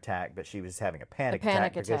having a heart attack, but she was having a panic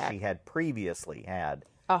attack because she had previously had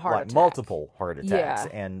a heart attack. Multiple heart attacks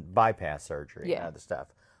and bypass surgery and other stuff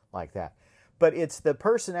like that. But it's the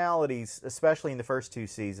personalities, especially in the first 2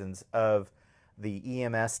 seasons, of the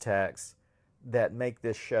EMS techs that make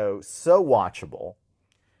this show so watchable.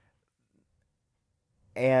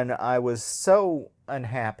 And I was so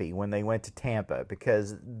unhappy when they went to Tampa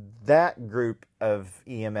because that group of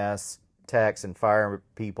EMS techs and fire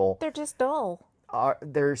people, They're just dull.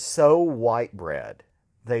 they're so white bread.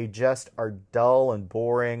 They just are dull and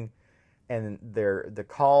boring, and the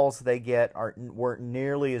calls they get weren't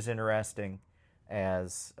nearly as interesting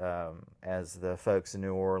as the folks in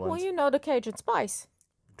New Orleans. Well, you know the Cajun Spice.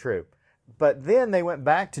 True. But then they went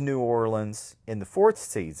back to New Orleans in the 4th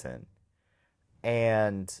season,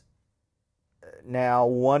 and now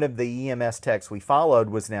one of the EMS techs we followed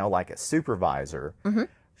was now like a supervisor. Mm-hmm.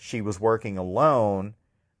 She was working alone,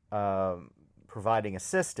 providing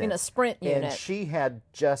assistance. In a sprint unit. And she had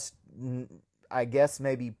just, I guess,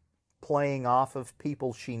 maybe playing off of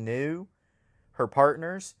people she knew, her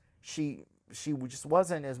partners. She just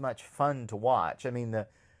wasn't as much fun to watch. I mean, the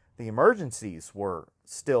emergencies were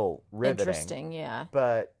still riveting. Interesting, yeah.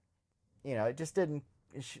 But, it just didn't,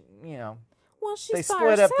 Well, she's they by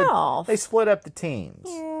split herself. they split up the teams.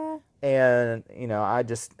 Yeah. And, I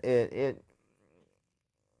just,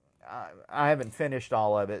 I haven't finished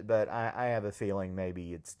all of it, but I have a feeling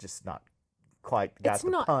maybe it's just not quite got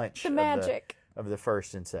the punch the magic of the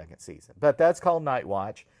first and second season. But that's called Night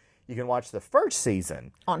Watch. You can watch the first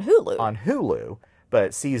season on Hulu.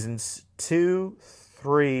 But seasons 2,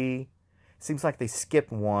 3, seems like they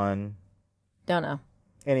skipped one. Don't know.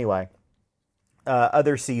 Anyway,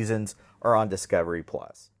 other seasons are on Discovery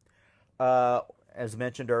Plus. As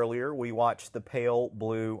mentioned earlier, we watched The Pale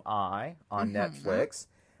Blue Eye on Netflix,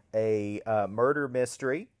 a murder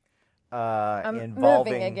mystery I'm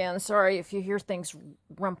involving... moving again. Sorry if you hear things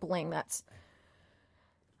rumpling. That's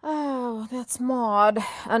Maud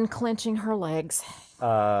unclenching her legs.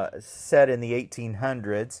 Set in the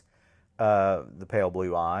 1800s, The Pale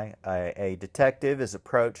Blue Eye, a detective is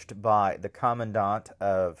approached by the commandant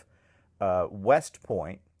of West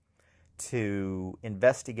Point to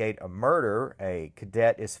investigate a murder. A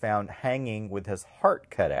cadet is found hanging with his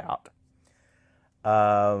heart cut out.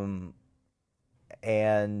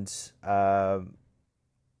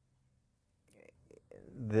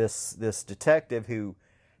 This detective, who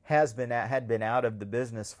had been out of the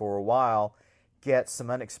business for a while, gets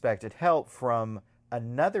some unexpected help from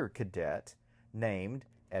another cadet named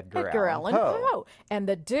Edgar Allan Poe. And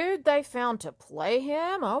the dude they found to play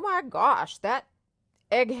him, oh my gosh, that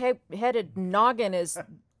egg-headed noggin is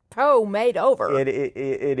Poe made over.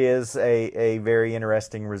 It is a very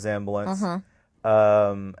interesting resemblance.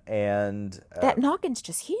 And that noggin's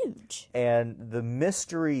just huge. And the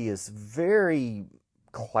mystery is very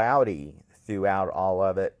cloudy throughout all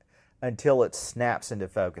of it until it snaps into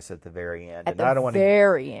focus at the very end. At the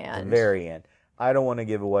very end. I don't want to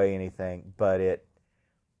give away anything, but it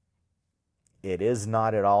is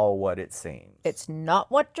not at all what it seems. It's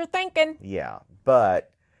not what you're thinking. Yeah,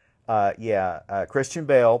 but Christian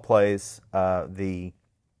Bale plays the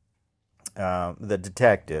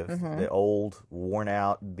detective, the old, worn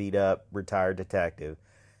out, beat up, retired detective.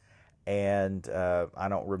 And I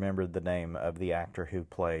don't remember the name of the actor who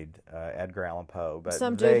played Edgar Allan Poe, but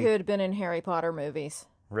some dude who had been in Harry Potter movies.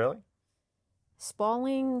 Really?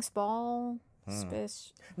 Spall.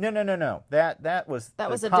 No. That was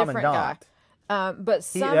a different guy. But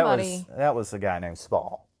somebody that was a guy named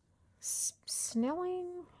Spall. Snelling?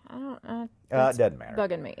 I don't know. It doesn't matter.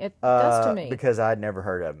 Bugging me. It does to me. Because I'd never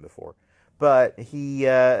heard of him before. But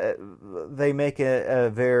they make a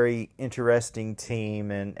very interesting team,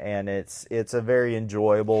 and it's a very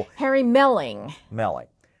enjoyable... Harry Melling.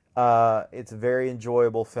 It's a very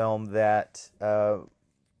enjoyable film that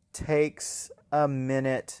takes a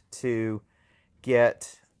minute to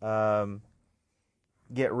get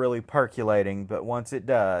really percolating, but once it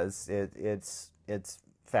does, it's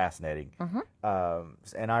fascinating.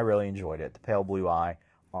 And I really enjoyed it. The Pale Blue Eye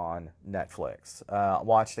on Netflix.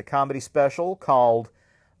 Watched a comedy special called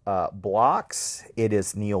Blocks. It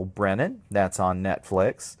is Neil Brennan. That's on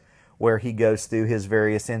Netflix, where he goes through his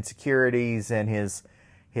various insecurities and his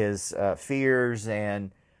fears.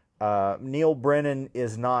 And Neil Brennan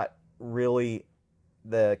is not really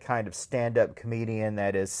the kind of stand-up comedian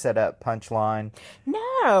that is set up punchline.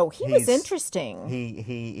 No, he's was interesting.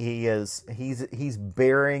 He's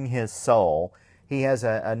bearing his soul. He has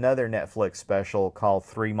another Netflix special called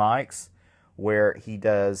Three Mics, where he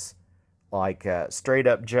does like straight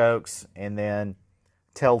up jokes and then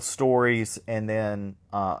tells stories, and then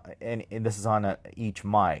and this is on each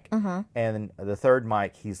mic. And the third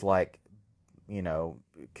mic, he's like,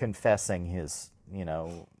 confessing his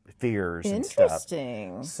fears and stuff.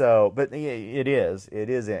 Interesting. So, but it is, and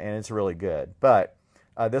it's really good. But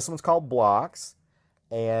this one's called Blocks,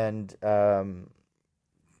 and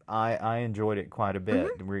I enjoyed it quite a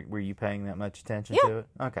bit. Were you paying that much attention Yeah. to it?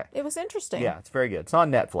 Okay. It was interesting. Yeah, it's very good. It's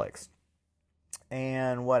on Netflix.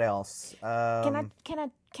 And what else? Can I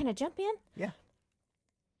jump in? Yeah.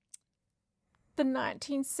 The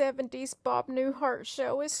 1970s Bob Newhart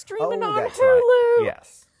show is streaming on that's Hulu. right.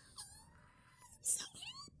 Yes.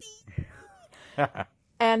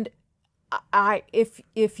 And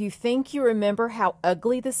if you think you remember how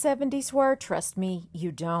ugly the 70s were, trust me,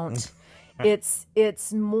 you don't.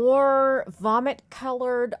 It's more vomit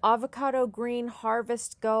colored, avocado green,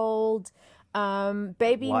 harvest gold,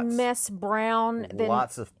 baby mess brown, then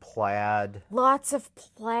Lots of plaid. lots of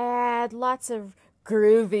plaid, lots of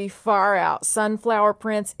groovy far out sunflower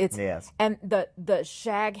prints. Yes. And the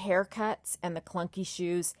shag haircuts and the clunky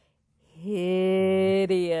shoes,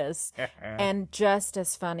 hideous and just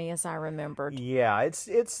as funny as I remembered. Yeah, it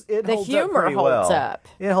The holds humor up pretty holds well. up.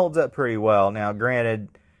 It holds up pretty well. Now, granted,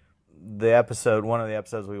 one of the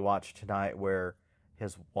episodes we watched tonight, where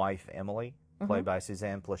his wife Emily, played by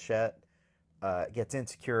Suzanne Plachette, gets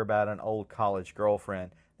insecure about an old college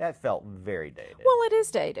girlfriend. That felt very dated. Well, it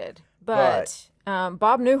is dated, but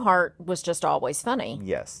Bob Newhart was just always funny.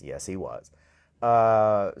 Yes, he was.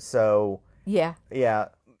 So Yeah.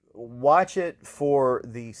 Watch it for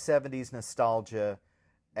the 70s nostalgia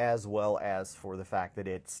as well as for the fact that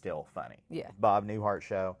it's still funny. Yeah. Bob Newhart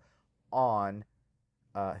Show on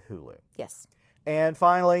Hulu. Yes. And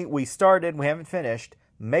finally, we haven't finished,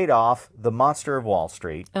 Madoff, The Monster of Wall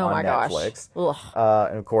Street on Netflix. Gosh.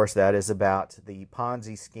 And of course, that is about the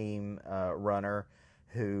Ponzi scheme runner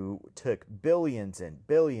who took billions and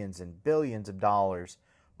billions and billions of dollars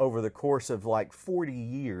over the course of like 40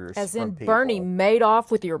 years. As in from people. Bernie made off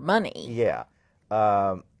with your money. Yeah.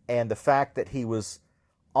 And the fact that he was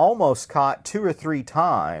almost caught 2 or 3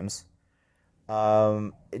 times,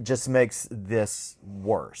 it just makes this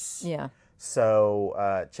worse. Yeah.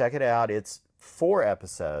 So check it out. It's 4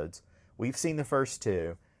 episodes. We've seen the first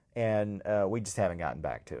 2, and we just haven't gotten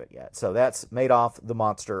back to it yet. So that's Madoff, The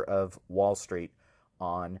Monster of Wall Street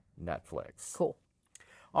on Netflix. Cool.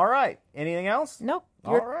 All right. Anything else? Nope.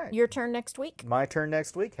 All right. Your turn next week. My turn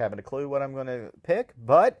next week. Haven't a clue what I'm going to pick,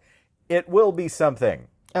 but it will be something.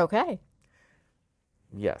 Okay.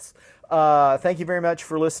 Yes. Thank you very much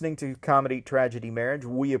for listening to Comedy, Tragedy, Marriage.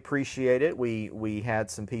 We appreciate it. We had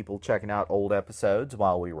some people checking out old episodes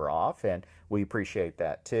while we were off, and we appreciate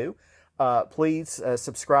that too. Please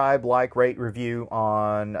subscribe, like, rate, review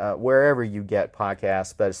on wherever you get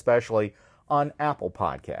podcasts, but especially on Apple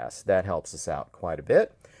Podcasts. That helps us out quite a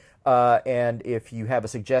bit. And if you have a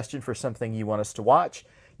suggestion for something you want us to watch,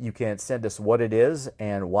 you can send us what it is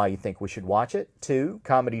and why you think we should watch it to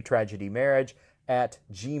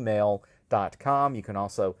comedytragedymarriage@gmail.com. You can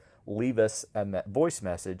also leave us a voice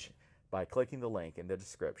message by clicking the link in the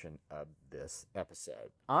description of this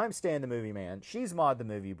episode. I'm Stan the Movie Man. She's Maud the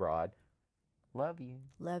Movie Broad. Love you.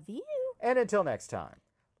 Love you. And until next time.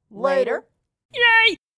 Later. Yay!